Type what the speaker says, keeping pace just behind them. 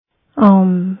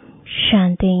ओम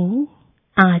शांति।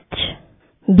 आज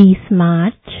 20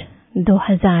 मार्च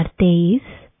 2023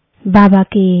 बाबा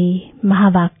के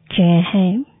महावाक्य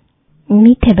हैं।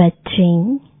 मीठे बच्चे,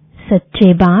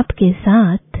 सच्चे बाप के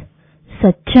साथ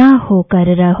सच्चा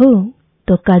होकर रहो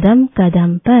तो कदम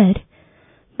कदम पर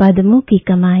पद्मों की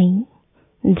कमाई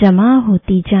जमा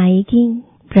होती जाएगी।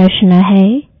 प्रश्न है,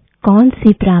 कौन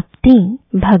सी प्राप्ति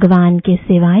भगवान के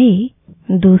सिवाय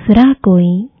दूसरा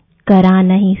कोई करा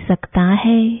नहीं सकता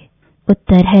है?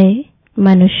 उत्तर है,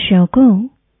 मनुष्यों को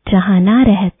चाहना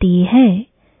रहती है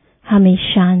हमें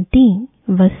शांति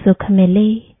व सुख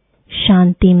मिले।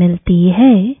 शांति मिलती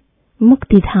है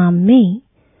मुक्ति धाम में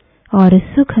और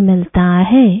सुख मिलता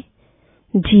है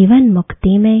जीवन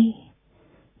मुक्ति में।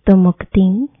 तो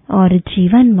मुक्ति और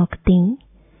जीवन मुक्ति,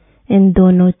 इन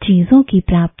दोनों चीजों की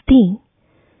प्राप्ति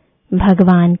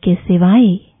भगवान के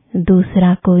सिवाय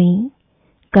दूसरा कोई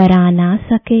करा ना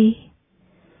सके।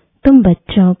 तुम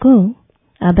बच्चों को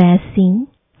अब ऐसी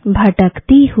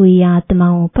भटकती हुई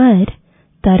आत्माओं पर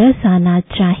तरस आना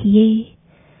चाहिए।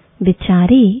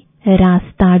 बेचारे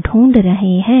रास्ता ढूंढ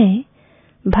रहे हैं,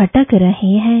 भटक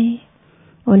रहे हैं,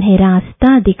 उन्हें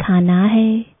रास्ता दिखाना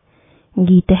है।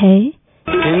 गीत है,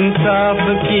 इंसाफ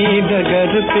की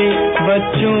डगर पे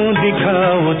बच्चों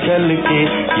दिखाओ चल के,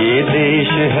 ये देश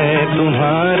है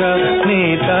तुम्हारा,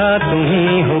 नेता तुम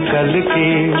ही हो कल के।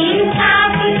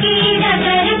 इंसाफ की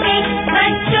डगर पे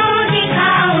बच्चों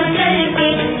दिखाओ चल के,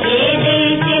 ये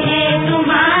देश है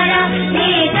तुम्हारा,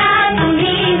 नेता तुम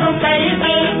ही हो कल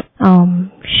के। ओम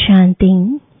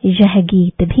शांति। यह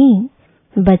गीत भी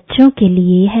बच्चों के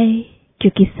लिए है,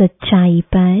 क्योंकि सच्चाई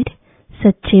पर,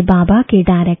 सच्चे बाबा के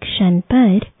डायरेक्शन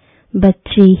पर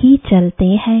बच्चे ही चलते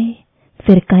हैं।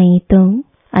 फिर कहीं तो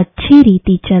अच्छी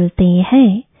रीति चलते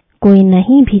हैं, कोई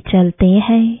नहीं भी चलते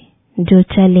हैं। जो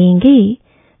चलेंगे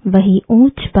वही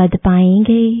ऊंच पद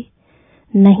पाएंगे,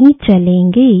 नहीं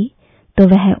चलेंगे तो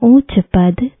वह ऊंच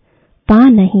पद पा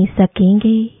नहीं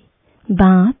सकेंगे।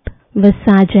 बाप व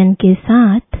साजन के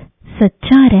साथ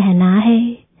सच्चा रहना है,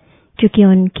 क्योंकि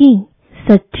उनकी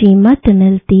सच्ची मत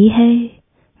मिलती है।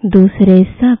 दूसरे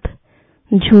सब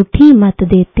झूठी मत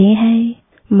देते हैं।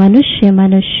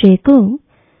 मनुष्य को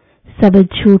सब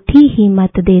झूठी ही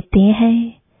मत देते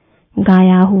हैं।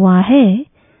 गाया हुआ है,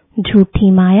 झूठी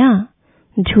माया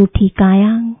झूठी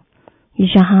काया।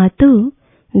 यहाँ तो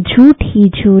झूठ ही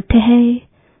झूठ है,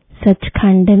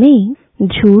 सचखंड में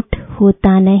झूठ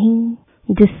होता नहीं।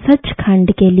 जिस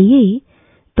सचखंड के लिए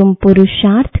तुम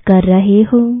पुरुषार्थ कर रहे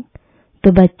हो,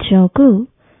 तो बच्चों को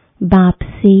बाप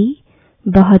से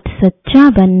बहुत सच्चा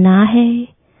बनना है।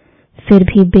 फिर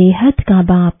भी बेहद का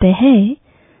बाप है,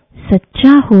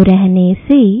 सच्चा हो रहने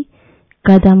से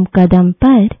कदम कदम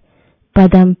पर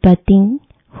पदम पति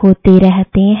होते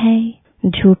रहते हैं।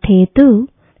 झूठे तो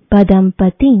पदम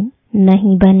पति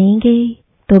नहीं बनेंगे।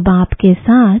 तो बाप के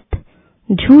साथ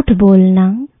झूठ बोलना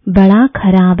बड़ा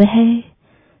खराब है।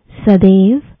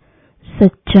 सदैव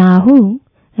सच्चा हो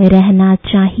रहना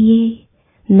चाहिए,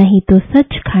 नहीं तो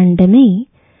सचखंड में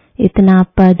इतना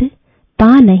पद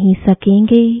पा नहीं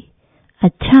सकेंगे।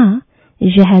 अच्छा,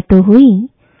 यह तो हुई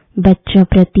बच्चों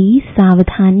प्रति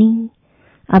सावधानी।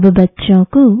 अब बच्चों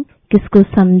को किसको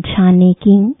समझाने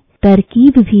की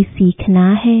तरकीब भी सीखना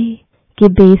है कि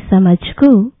बेसमझ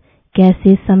को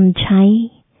कैसे समझाएं।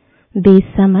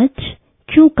 बेसमझ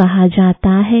क्यों कहा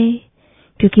जाता है?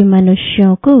 क्योंकि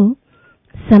मनुष्यों को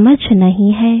समझ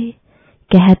नहीं है।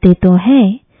 कहते तो है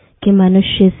कि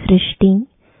मनुष्य सृष्टि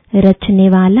रचने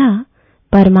वाला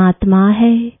परमात्मा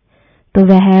है, तो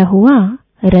वह हुआ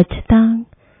रचता,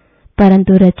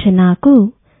 परंतु रचना को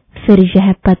फिर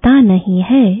यह पता नहीं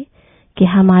है कि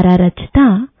हमारा रचता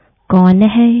कौन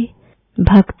है।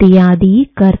 भक्ति आदि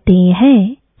करते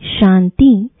हैं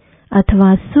शांति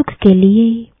अथवा सुख के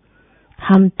लिए।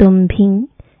 हम तुम भी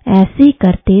ऐसे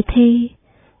करते थे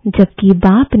जबकि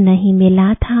बाप नहीं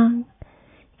मिला था।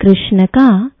 कृष्ण का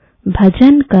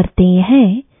भजन करते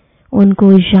हैं,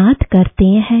 उनको याद करते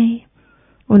हैं,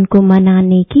 उनको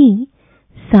मनाने की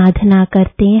साधना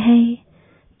करते हैं,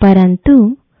 परंतु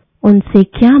उनसे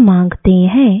क्या मांगते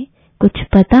हैं कुछ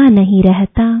पता नहीं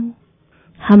रहता।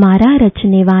 हमारा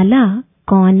रचने वाला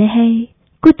कौन है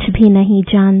कुछ भी नहीं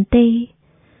जानते।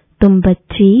 तुम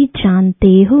बच्चे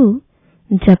जानते हो,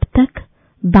 जब तक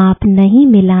बाप नहीं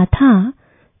मिला था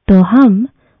तो हम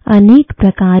अनेक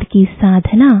प्रकार की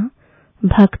साधना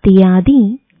भक्ति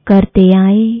आदि करते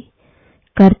आए।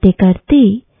 करते करते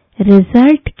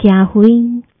रिजल्ट क्या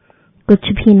हुई?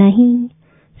 कुछ भी नहीं।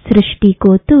 सृष्टि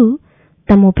को तो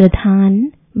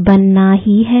तमोप्रधान बनना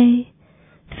ही है।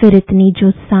 फिर इतनी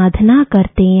जो साधना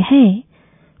करते हैं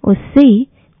उससे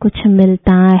कुछ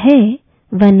मिलता है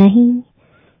व नहीं,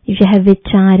 यह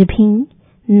विचार भी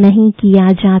नहीं किया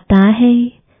जाता है।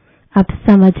 अब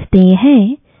समझते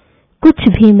हैं कुछ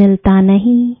भी मिलता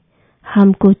नहीं,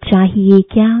 हमको चाहिए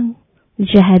क्या,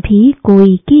 यह भी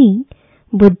कोई की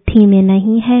बुद्धि में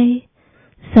नहीं है।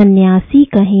 सन्यासी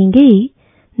कहेंगे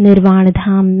निर्वाण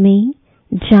धाम में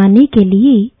जाने के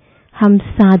लिए हम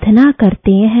साधना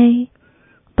करते हैं,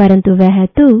 परंतु वह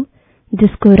तो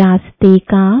जिसको रास्ते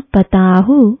का पता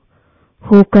हो,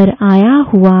 होकर आया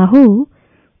हुआ हो,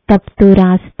 तब तो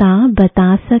रास्ता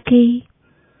बता सके,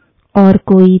 और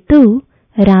कोई तो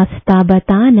रास्ता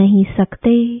बता नहीं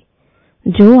सकते।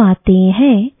 जो आते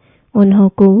हैं उन्हों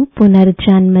को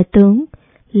पुनर्जन्म तो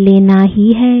लेना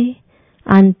ही है,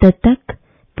 अंत तक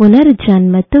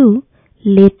पुनर्जन्म तो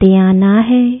लेते आना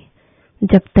है।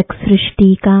 जब तक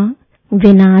सृष्टि का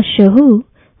विनाश हो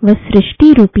व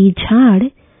सृष्टि रूपी झाड़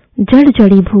जड़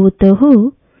जड़ीभूत हो,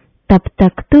 तब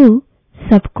तक तो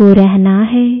सबको रहना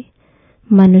है।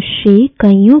 मनुष्य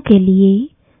कईयों के लिए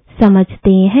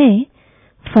समझते हैं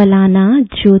फलाना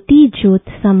ज्योति ज्योत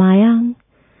समाया,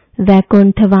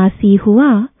 वैकुंठवासी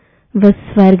हुआ व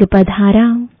स्वर्ग पधारा।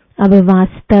 अब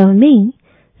वास्तव में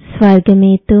स्वर्ग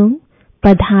में तो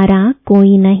पधारा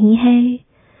कोई नहीं है।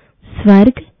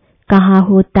 स्वर्ग कहाँ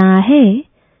होता है,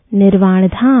 निर्वाण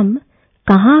धाम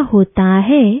कहाँ होता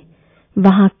है,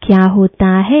 वहाँ क्या होता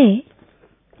है,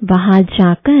 वहाँ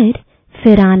जाकर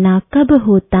फिर आना कब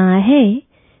होता है,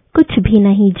 कुछ भी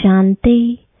नहीं जानते।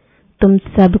 तुम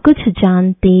सब कुछ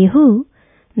जानते हो,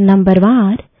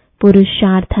 नंबरवार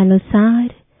पुरुषार्थ अनुसार।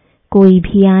 कोई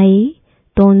भी आए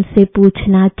तो उनसे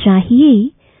पूछना चाहिए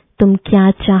तुम क्या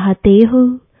चाहते हो।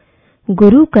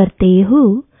 गुरु करते हो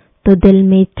तो दिल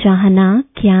में चाहना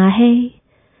क्या है।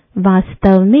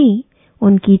 वास्तव में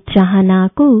उनकी चाहना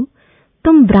को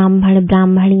तुम ब्राह्मण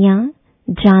ब्राह्मणियां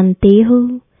जानते हो।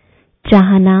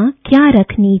 चाहना क्या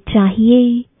रखनी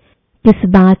चाहिए, किस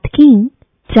बात की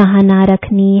चाहना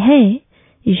रखनी है,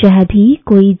 यह भी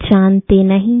कोई जानते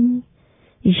नहीं।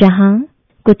 यहाँ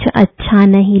कुछ अच्छा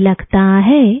नहीं लगता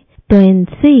है तो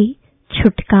इनसे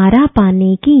छुटकारा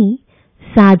पाने की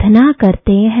साधना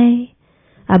करते हैं।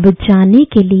 अब जाने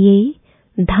के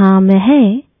लिए धाम है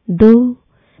दो,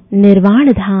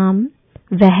 निर्वाण धाम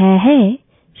वह है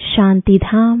शांति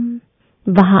धाम।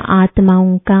 वहाँ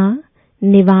आत्माओं का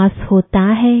निवास होता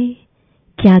है।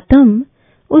 क्या तुम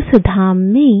उस धाम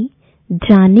में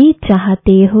जाने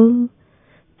चाहते हो?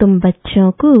 तुम बच्चों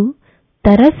को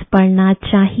तरस पड़ना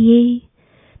चाहिए,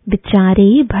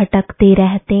 बेचारे भटकते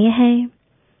रहते हैं,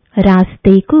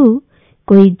 रास्ते को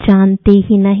कोई जानते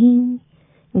ही नहीं।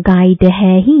 गाइड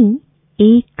है ही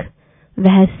एक,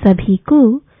 वह सभी को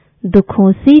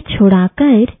दुखों से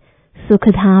छुड़ाकर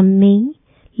सुखधाम में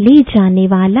ले जाने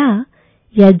वाला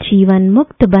या जीवन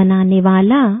मुक्त बनाने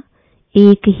वाला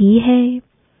एक ही है।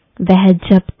 वह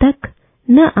जब तक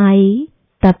न आए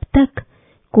तब तक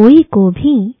कोई को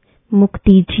भी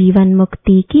मुक्ति जीवन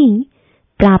मुक्ति की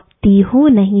प्राप्ति हो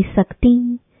नहीं सकती।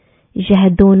 यह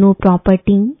दोनों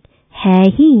प्रॉपर्टी है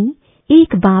ही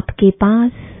एक बाप के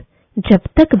पास। जब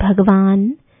तक भगवान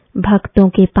भक्तों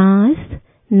के पास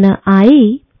न आए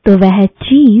तो वह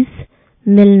चीज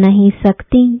मिल नहीं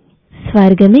सकती।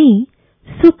 स्वर्ग में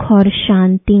सुख और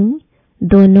शांति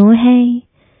दोनों है।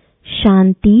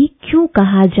 शांति क्यों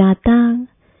कहा जाता?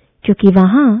 क्योंकि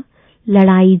वहाँ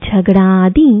लड़ाई झगड़ा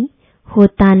आदि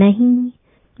होता नहीं।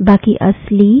 बाकी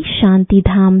असली शांति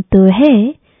धाम तो है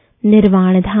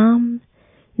निर्वाण धाम,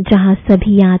 जहाँ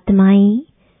सभी आत्माएं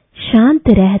शांत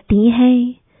रहती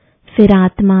हैं। फिर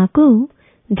आत्मा को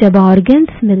जब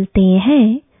ऑर्गन्स मिलते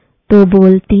हैं तो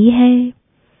बोलती है,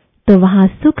 तो वहाँ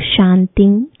सुख शांति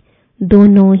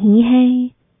दोनों ही है।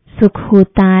 सुख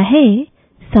होता है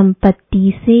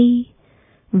संपत्ति से।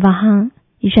 वहाँ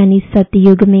यानी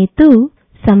सतयुग में तो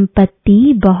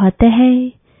संपत्ति बहुत है।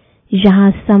 यहाँ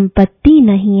संपत्ति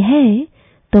नहीं है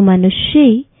तो मनुष्य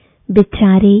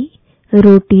बेचारे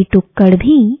रोटी टुक्कड़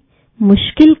भी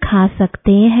मुश्किल खा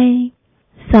सकते हैं।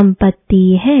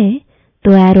 संपत्ति है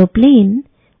तो एरोप्लेन,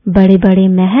 बड़े बड़े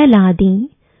महल आदि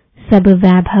सब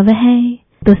वैभव है।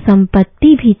 तो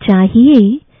संपत्ति भी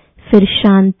चाहिए, फिर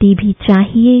शांति भी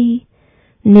चाहिए,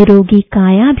 निरोगी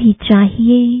काया भी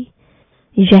चाहिए।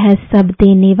 यह सब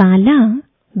देने वाला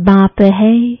बाप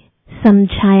है।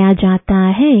 समझाया जाता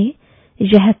है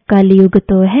यह कलयुग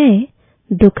तो है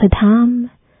दुखधाम,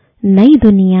 नई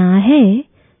दुनिया है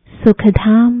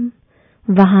सुखधाम।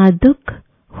 वहाँ दुख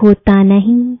होता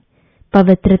नहीं,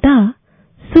 पवित्रता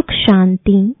सुख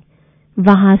शांति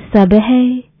वहाँ सब है।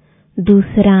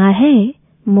 दूसरा है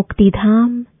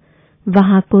मुक्तिधाम,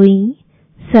 वहाँ कोई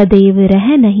सदैव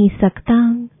रह नहीं सकता।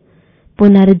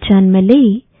 पुनर्जन्म ले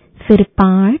फिर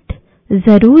पाठ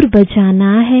जरूर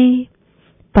बजाना है।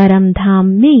 परम धाम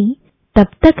में तब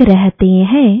तक रहते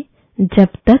हैं जब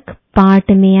तक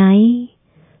पाठ में आए।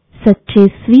 सच्चे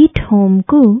स्वीट होम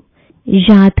को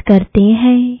याद करते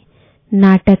हैं।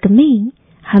 नाटक में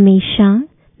हमेशा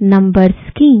नंबर्स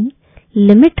की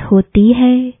लिमिट होती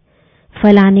है।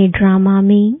 फलाने ड्रामा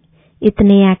में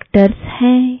इतने एक्टर्स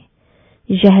हैं।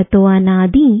 यह तो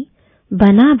अनादि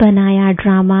बना बनाया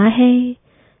ड्रामा है,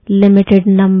 लिमिटेड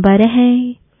नंबर है।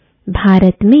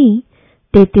 भारत में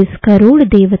 33 करोड़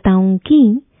देवताओं की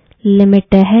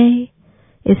लिमिट है।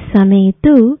 इस समय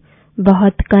तो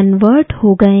बहुत कन्वर्ट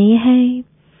हो गए हैं।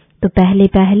 तो पहले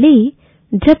पहले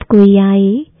जब कोई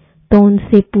आए तो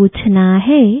उनसे पूछना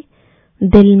है,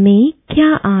 दिल में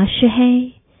क्या आश है,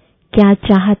 क्या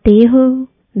चाहते हो।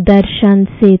 दर्शन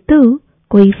से तो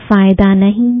कोई फायदा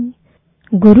नहीं।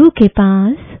 गुरु के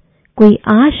पास कोई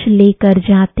आश लेकर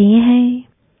जाते हैं।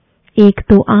 एक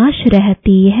तो आश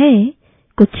रहती है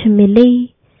कुछ मिले,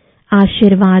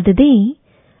 आशीर्वाद दें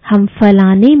हम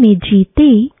फलाने में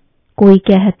जीते। कोई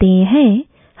कहते हैं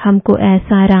हमको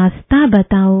ऐसा रास्ता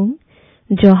बताओ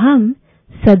जो हम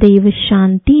सदैव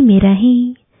शांति में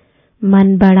रहें।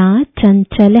 मन बड़ा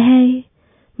चंचल है,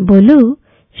 बोलो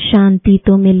शांति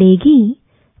तो मिलेगी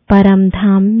परम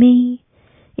धाम में।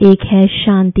 एक है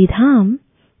शांति धाम,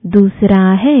 दूसरा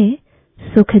है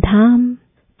सुख धाम,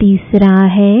 तीसरा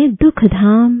है दुख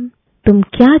धाम। तुम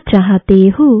क्या चाहते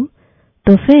हो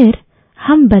तो फिर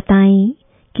हम बताएं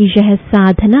कि यह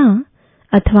साधना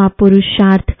अथवा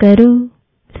पुरुषार्थ करो।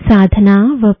 साधना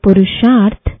व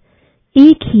पुरुषार्थ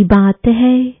एक ही बात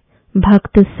है।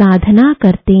 भक्त साधना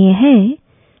करते हैं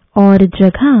और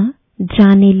जगह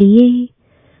जाने लिए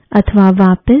अथवा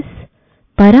वापस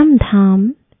परम धाम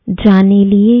जाने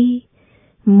लिए।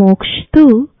 मोक्ष तो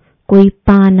कोई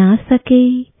पा ना सके,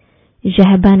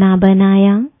 यह बना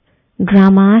बनाया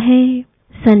ड्रामा है।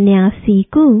 सन्यासी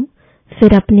को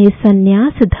फिर अपने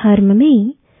सन्यास धर्म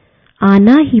में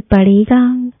आना ही पड़ेगा।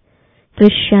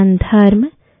 क्रिश्चियन धर्म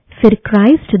फिर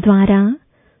क्राइस्ट द्वारा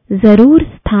जरूर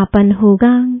स्थापन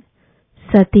होगा।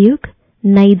 सतयुग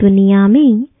नई दुनिया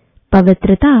में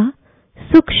पवित्रता,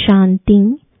 सुख, शांति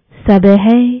सब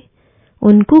है।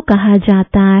 उनको कहा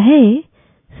जाता है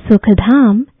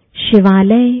सुखधाम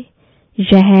शिवालय।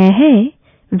 यह है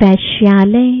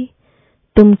वैश्यालय।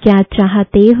 तुम क्या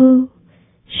चाहते हो?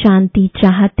 शांति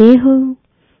चाहते हो?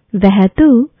 वह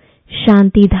तो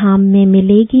शांति धाम में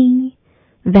मिलेगी।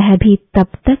 वह भी तब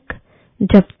तक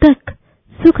जब तक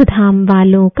सुख धाम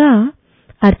वालों का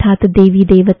अर्थात देवी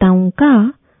देवताओं का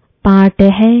पाठ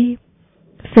है।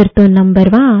 फिर तो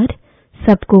नंबरवार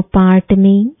सबको पाठ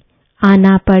में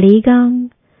आना पड़ेगा।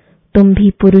 तुम भी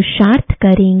पुरुषार्थ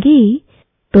करेंगे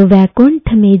तो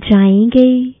वैकुंठ में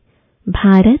जाएंगे।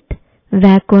 भारत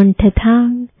वैकुंठ था,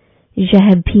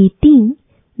 यह भीति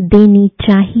देनी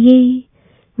चाहिए।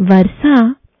 वर्षा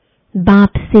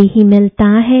बाप से ही मिलता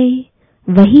है,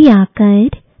 वही आकर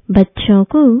बच्चों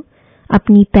को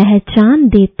अपनी पहचान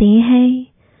देते हैं।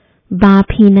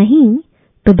 बाप ही नहीं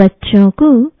तो बच्चों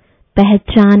को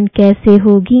पहचान कैसे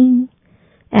होगी?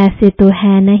 ऐसे तो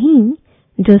है नहीं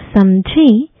जो समझे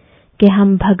कि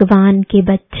हम भगवान के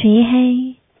बच्चे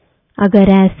हैं। अगर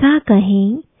ऐसा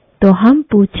कहें तो हम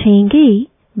पूछेंगे,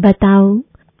 बताओ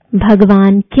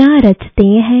भगवान क्या रचते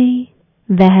हैं?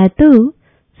 वह तो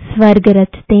स्वर्ग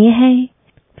रचते हैं।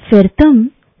 फिर तुम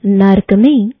नरक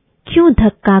में क्यों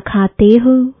धक्का खाते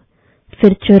हो?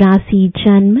 फिर 84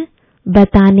 जन्म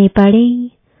बताने पड़े।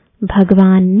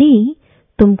 भगवान ने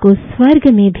तुमको स्वर्ग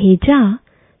में भेजा,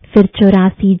 फिर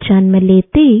 84 जन्म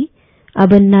लेते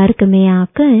अब नरक में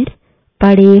आकर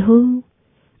पड़े हो।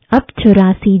 अब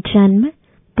 84 जन्म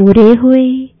पूरे हुए।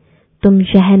 तुम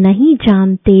यह नहीं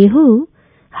जानते हो,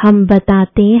 हम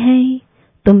बताते हैं।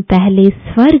 तुम पहले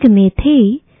स्वर्ग में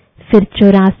थे, फिर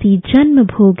 84 जन्म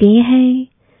भोगे हैं।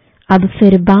 अब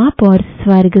फिर बाप और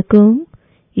स्वर्ग को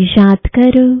याद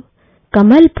करो।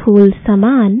 कमल फूल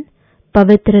समान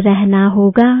पवित्र रहना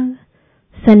होगा।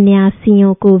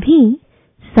 सन्यासियों को भी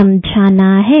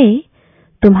समझाना है,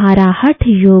 तुम्हारा हठ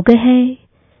योग है,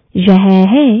 यह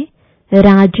है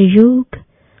राजयोग।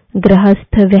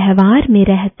 गृहस्थ व्यवहार में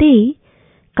रहते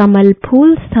कमल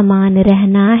फूल समान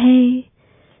रहना है,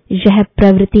 यह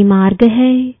प्रवृत्ति मार्ग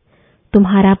है।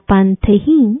 तुम्हारा पंथ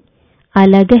ही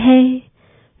अलग है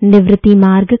निवृत्ति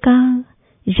मार्ग का,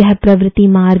 यह प्रवृत्ति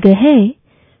मार्ग है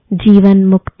जीवन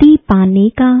मुक्ति पाने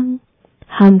का।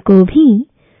 हमको भी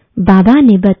बाबा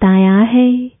ने बताया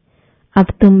है।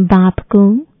 अब तुम बाप को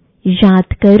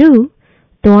याद करो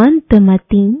तो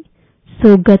अंतमति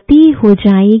सोगति हो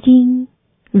जाएगी।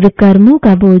 विकर्मों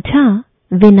का बोझा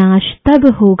विनाश तब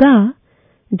होगा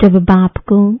जब बाप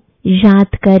को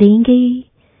याद करेंगे।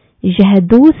 यह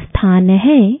 2 स्थान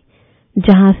है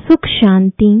जहाँ सुख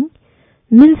शांति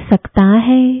मिल सकता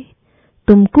है।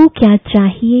 तुमको क्या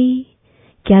चाहिए?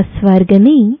 क्या स्वर्ग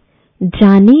में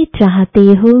जाने चाहते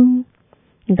हो?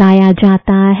 गाया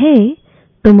जाता है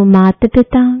तुम माता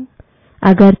पिता,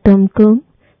 अगर तुमको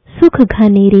सुख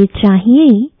घनेरे चाहिए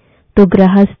तो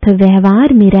गृहस्थ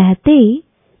व्यवहार में रहते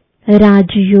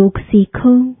राजयोग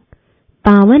सीखो।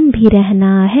 पावन भी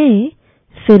रहना है,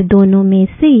 फिर दोनों में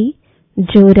से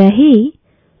जो रहे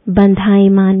बंधाई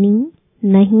मानी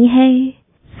नहीं है।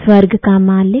 स्वर्ग का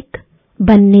मालिक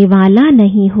बनने वाला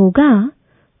नहीं होगा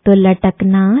तो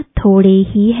लटकना थोड़े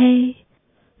ही है।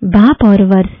 बाप और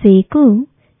वर्षे को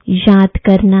याद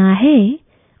करना है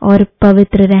और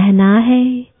पवित्र रहना है।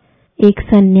 एक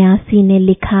सन्यासी ने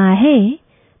लिखा है,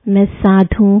 मैं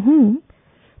साधु हूँ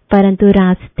परंतु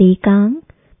रास्ते का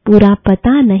पूरा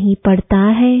पता नहीं पड़ता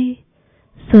है।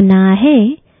 सुना है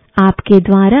आपके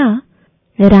द्वारा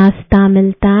रास्ता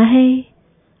मिलता है,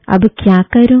 अब क्या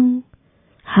करूं?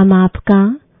 हम आपका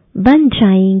बन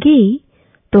जाएंगे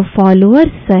तो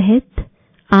फॉलोअर्स सहित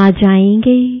आ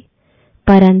जाएंगे,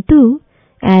 परंतु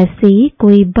ऐसे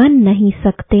कोई बन नहीं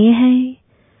सकते हैं।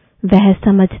 वह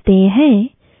समझते हैं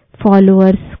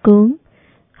फॉलोअर्स को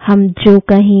हम जो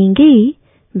कहेंगे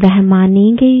वह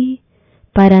मानेंगे,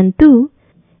 परंतु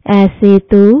ऐसे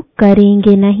तो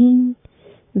करेंगे नहीं।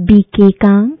 बीके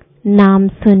का नाम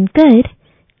सुनकर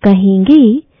कहेंगे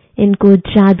इनको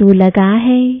जादू लगा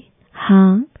है।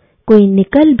 हाँ, कोई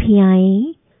निकल भी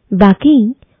आए,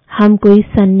 बाकी हम कोई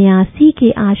सन्यासी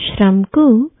के आश्रम को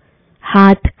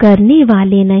हाथ करने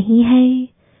वाले नहीं हैं।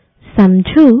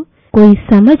 समझो, कोई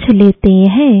समझ लेते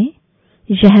हैं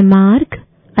यह मार्ग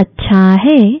अच्छा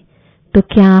है तो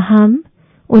क्या हम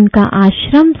उनका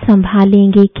आश्रम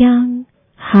संभालेंगे क्या?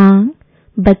 हाँ,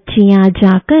 बच्चियां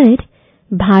जाकर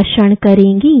भाषण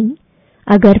करेंगी,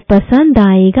 अगर पसंद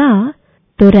आएगा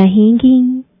तो रहेंगी,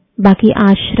 बाकी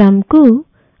आश्रम को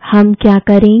हम क्या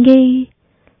करेंगे?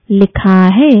 लिखा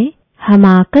है हम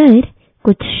आकर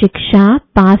कुछ शिक्षा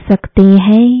पा सकते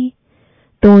हैं,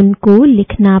 तो उनको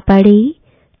लिखना पड़े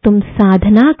तुम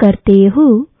साधना करते हो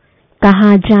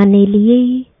कहाँ जाने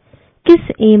लिए,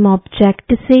 किस एम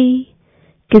ऑब्जेक्ट से,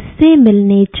 किससे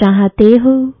मिलने चाहते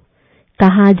हो,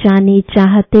 कहाँ जाने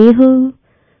चाहते हो।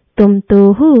 तुम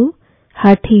तो हो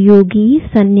हठ योगी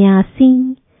सन्यासी,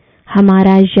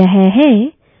 हमारा यह है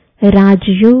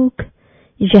राजयोग।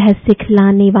 यह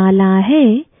सिखलाने वाला है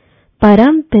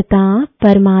परम पिता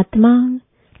परमात्मा।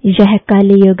 यह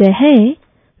कलयुग है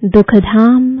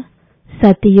दुखधाम,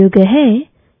 सतयुग है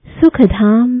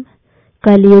सुखधाम।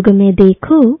 कलयुग में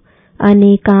देखो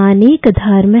अनेकानेक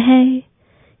धर्म है,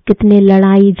 कितने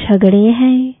लड़ाई झगड़े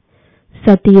हैं।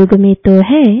 सतयुग में तो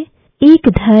है एक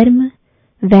धर्म,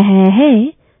 वह है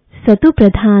सतु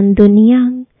प्रधान दुनिया।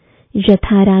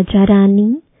 यथा राजा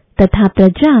रानी तथा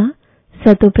प्रजा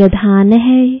सतु प्रधान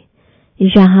है।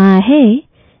 यहाँ है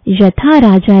यथा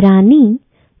राजा रानी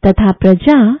तथा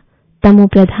प्रजा तमो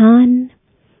प्रधान।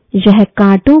 यह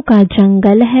कांटों का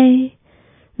जंगल है,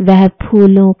 वह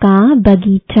फूलों का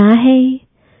बगीचा है,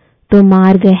 तो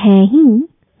मार्ग है ही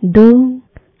दो,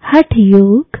 हठ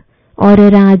योग और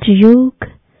राजयोग।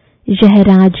 यह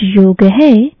राजयोग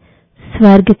है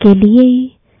स्वर्ग के लिए,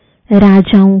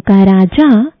 राजाओं का राजा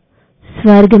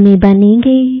स्वर्ग में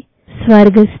बनेंगे।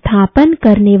 स्वर्ग स्थापन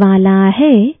करने वाला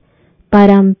है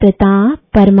परम पिता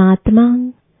परमात्मा,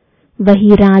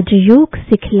 वही राजयोग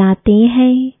सिखलाते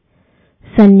हैं।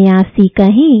 सन्यासी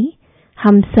कहें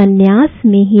हम सन्यास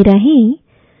में ही रहें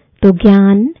तो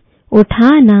ज्ञान उठा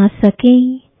ना सके,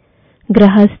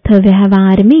 गृहस्थ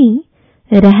व्यवहार में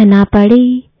रहना पड़े।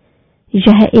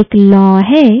 यह एक लॉ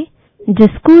है,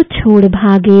 जिसको छोड़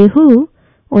भागे हो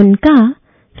उनका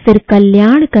फिर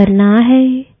कल्याण करना है।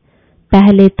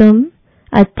 पहले तुम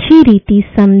अच्छी रीति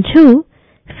समझो,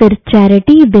 फिर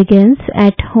चैरिटी बिगिंस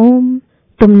एट होम।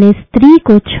 तुमने स्त्री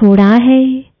को छोड़ा है,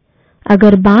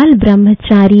 अगर बाल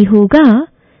ब्रह्मचारी होगा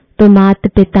तो माता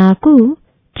पिता को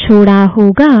छोड़ा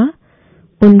होगा,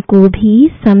 उनको भी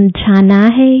समझाना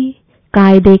है।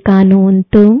 कायदे कानून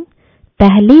तो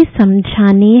पहले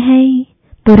समझाने हैं,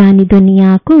 पुरानी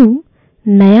दुनिया को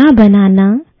नया बनाना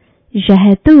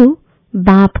यह तो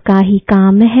बाप का ही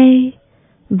काम है।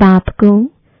 बाप को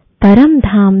परम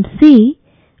धाम से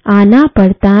आना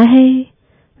पड़ता है,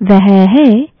 वह है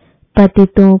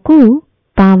पतितों को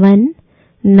पावन,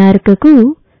 नरक को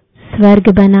स्वर्ग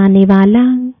बनाने वाला।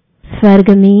 स्वर्ग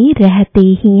में रहते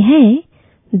ही हैं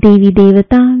देवी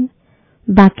देवता,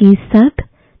 बाकी सब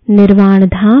निर्वाण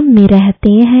धाम में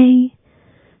रहते हैं।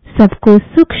 सबको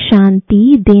सुख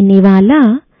शांति देने वाला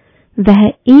वह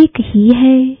एक ही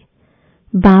है।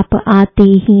 बाप आते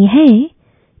ही हैं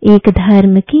एक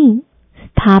धर्म की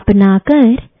स्थापना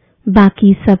कर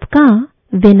बाकी सबका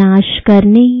विनाश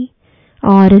करने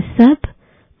और सब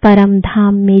परम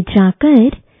धाम में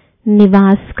जाकर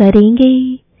निवास करेंगे।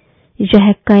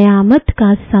 यह कयामत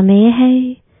का समय है।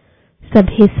 सब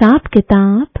हिसाब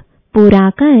किताब पूरा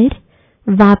कर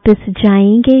वापस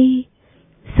जाएंगे।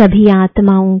 सभी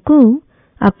आत्माओं को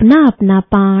अपना अपना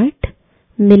पाठ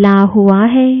मिला हुआ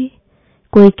है।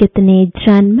 कोई कितने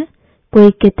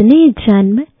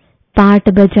जन्म पाठ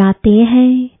बजाते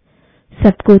हैं।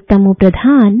 सबको तमो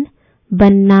प्रधान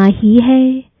बनना ही है।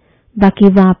 बाकी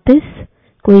वापस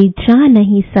कोई जा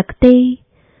नहीं सकते,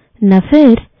 न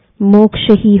फिर मोक्ष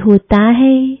ही होता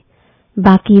है।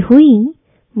 बाकी हुई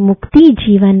मुक्ति,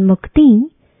 जीवन मुक्ति।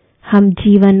 हम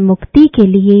जीवन मुक्ति के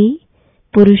लिए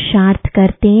पुरुषार्थ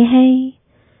करते हैं।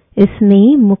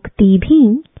 इसमें मुक्ति भी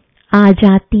आ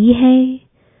जाती है।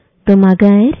 तुम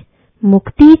अगर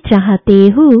मुक्ति चाहते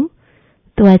हो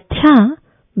तो अच्छा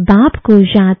बाप को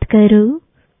याद करो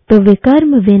तो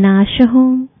विकर्म विनाश हो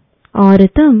और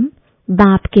तुम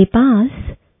बाप के पास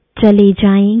चले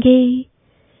जाएंगे।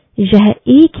 यह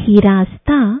एक ही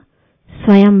रास्ता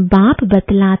स्वयं बाप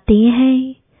बतलाते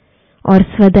हैं और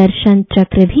स्वदर्शन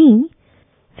चक्र भी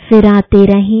फिराते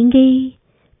रहेंगे।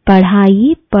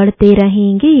 पढ़ाई पढ़ते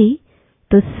रहेंगे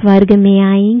तो स्वर्ग में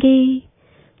आएंगे।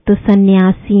 तो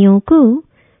सन्यासियों को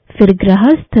फिर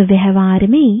गृहस्थ व्यवहार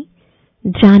में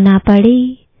जाना पड़े।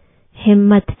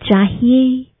 हिम्मत चाहिए।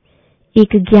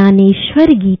 एक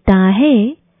ज्ञानेश्वर गीता है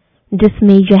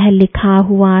जिसमें यह लिखा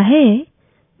हुआ है,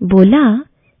 बोला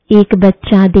एक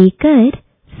बच्चा देकर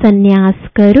सन्यास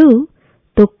करो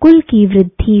तो कुल की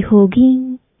वृद्धि होगी।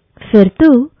 फिर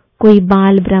तो कोई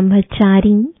बाल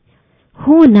ब्रह्मचारी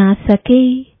हो ना सके।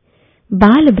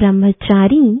 बाल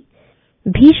ब्रह्मचारी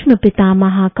भीष्म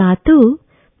पितामह का तो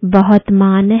बहुत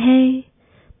मान है,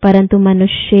 परंतु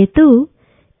मनुष्य तो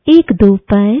एक दो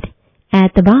पर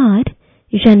एतबार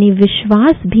यानी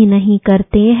विश्वास भी नहीं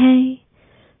करते हैं।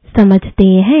 समझते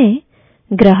हैं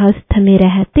गृहस्थ में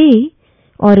रहते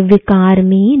और विकार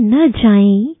में न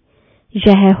जाएं,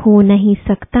 यह हो नहीं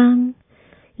सकता।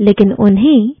 लेकिन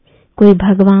उन्हें कोई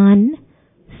भगवान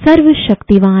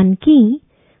सर्वशक्तिवान की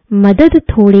मदद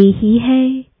थोड़े ही है।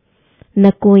 न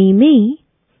कोई में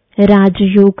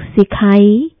राजयोग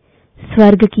सिखाए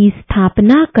स्वर्ग की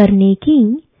स्थापना करने की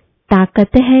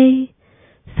ताकत है।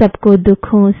 सबको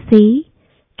दुखों से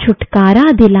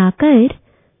छुटकारा दिलाकर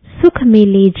सुख में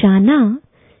ले जाना,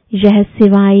 यह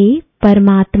सिवाय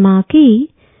परमात्मा के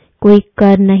कोई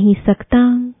कर नहीं सकता।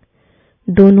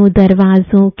 दोनों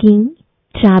दरवाजों की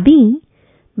चाबी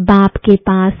बाप के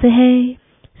पास है।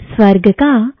 स्वर्ग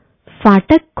का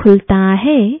फाटक खुलता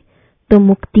है तो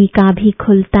मुक्ति का भी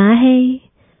खुलता है।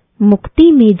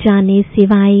 मुक्ति में जाने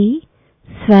सिवाय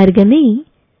स्वर्ग में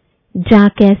जा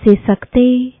कैसे सकते?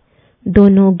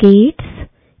 दोनों गेट्स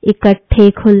इकट्ठे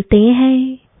खुलते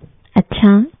हैं।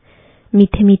 अच्छा,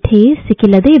 मीठे मीठे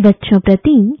सिकिलदे बच्चों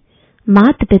प्रति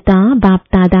माता पिता बाप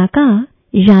दादा का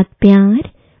याद प्यार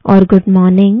और गुड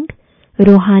मॉर्निंग।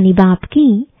 रूहानी बाप की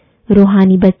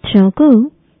रूहानी बच्चों को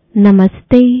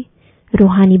नमस्ते।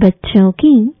 रूहानी बच्चों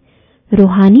की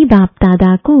रूहानी बाप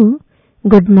दादा को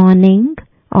गुड मॉर्निंग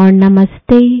और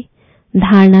नमस्ते।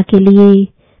 धारणा के लिए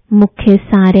मुख्य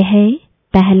सार है,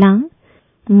 पहला,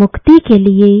 मुक्ति के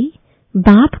लिए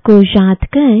बाप को याद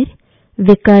कर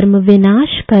विकर्म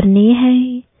विनाश करने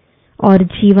हैं और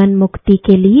जीवन मुक्ति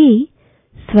के लिए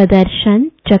स्वदर्शन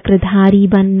चक्रधारी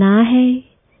बनना है।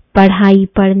 पढ़ाई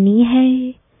पढ़नी है।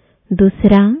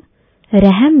 दूसरा,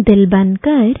 रहम दिल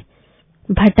बनकर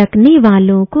भटकने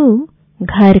वालों को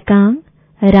घर का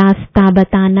रास्ता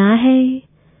बताना है।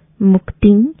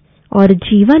 मुक्ति और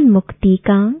जीवन मुक्ति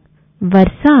का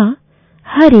वर्षा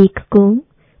हर एक को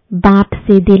बाप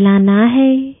से दिलाना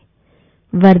है।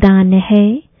 वरदान है,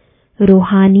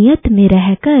 रूहानियत में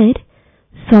रहकर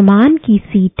समान की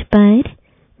सीट पर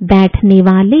बैठने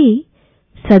वाले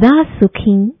सदा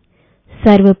सुखी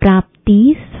सर्व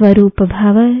प्राप्ति स्वरूप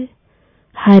भव।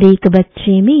 हर एक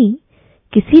बच्चे में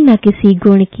किसी न किसी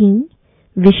गुण की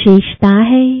विशेषता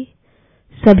है।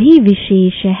 सभी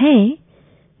विशेष है,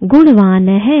 गुणवान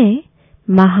है,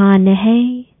 महान है।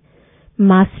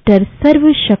 मास्टर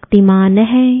सर्वशक्तिमान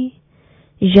है।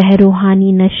 यह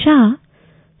रूहानी नशा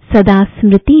सदा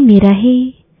स्मृति में रहे।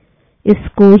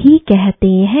 इसको ही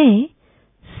कहते हैं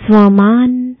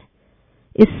स्वमान।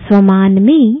 इस स्वमान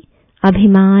में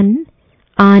अभिमान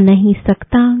आ नहीं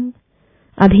सकता।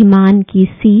 अभिमान की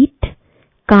सीट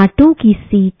कांटों की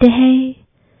सीट है,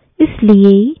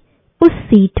 इसलिए उस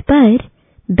सीट पर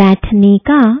बैठने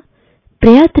का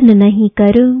प्रयत्न नहीं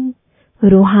करो।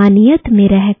 रूहानियत में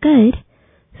रहकर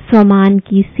स्वमान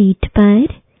की सीट पर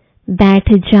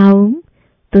बैठ जाओ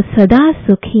तो सदा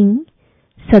सुखी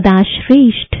सदा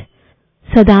श्रेष्ठ,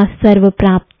 सदा सर्व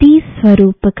प्राप्ति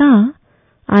स्वरूप का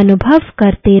अनुभव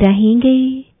करते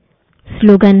रहेंगे।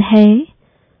 स्लोगन है,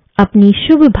 अपनी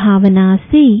शुभ भावना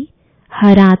से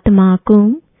हर आत्मा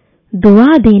को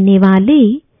दुआ देने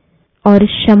वाले और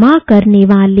क्षमा करने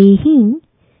वाले ही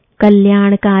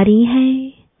कल्याणकारी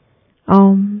हैं।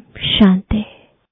 ओम शांति।